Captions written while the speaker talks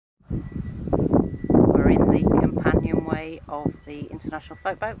the companionway of the International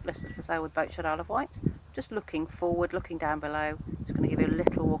Folkboat, listed for sale with Boatshed, Isle of Wight. Just looking forward, looking down below. Just going to give you a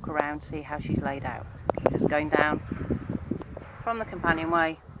little walk around, see how she's laid out. Just going down from the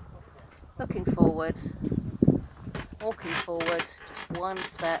companionway, looking forward, walking forward, just one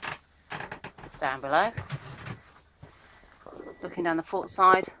step down below. Looking down the port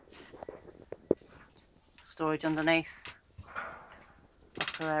side, storage underneath,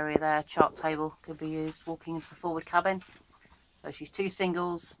 locker area there, chart table could be used. Walking into the forward cabin, so she's 2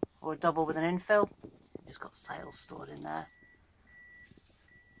 singles or a double with an infill. Just got sails stored in there.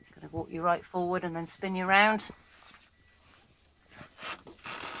 Going to walk you right forward and then spin you around.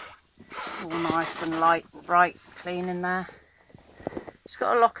 All nice and light, bright, clean in there. She's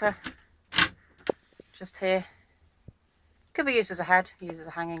got a locker just here. Could be used as a head, used as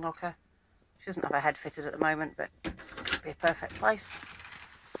a hanging locker. She doesn't have a head fitted at the moment, but it'd be a perfect place.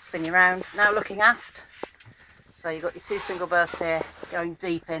 Spin you around. Now looking aft. So you've got your 2 single berths here, going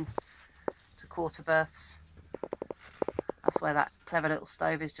deep in to quarter berths. That's where that clever little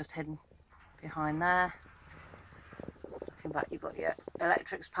stove is, just hidden behind there. Looking back, you've got your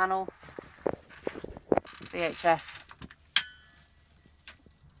electrics panel, VHF,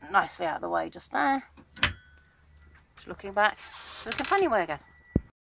 nicely out of the way just there. Just looking back to the companionway again.